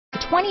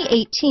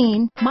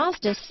2018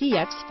 Mazda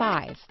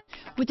CX-5.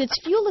 With its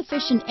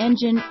fuel-efficient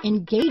engine,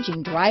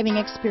 engaging driving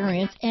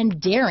experience, and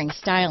daring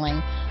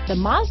styling, the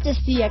Mazda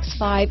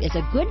CX-5 is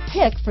a good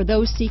pick for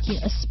those seeking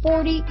a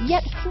sporty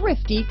yet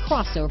thrifty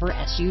crossover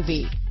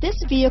SUV.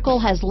 This vehicle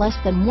has less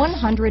than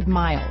 100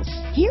 miles.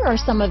 Here are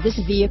some of this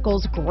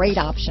vehicle's great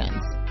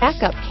options: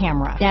 backup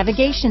camera,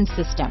 navigation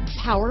system,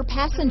 power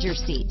passenger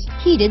seat,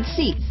 heated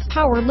seats,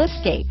 power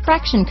liftgate,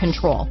 traction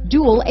control,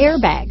 dual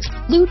airbags,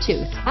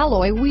 Bluetooth,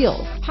 alloy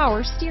wheels,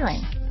 power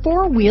steering,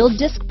 four-wheel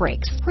disc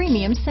brakes,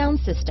 premium sound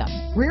system,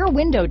 rear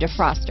window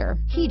defroster,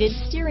 heated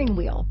steering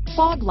wheel,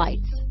 fog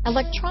lights,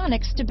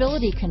 electronic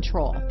stability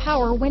control,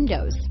 power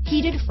windows,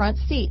 heated front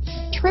seats,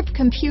 trip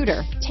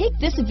computer. Take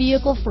this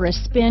vehicle for a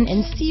spin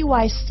and see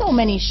why so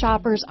many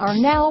shoppers are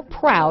now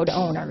proud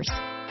owners.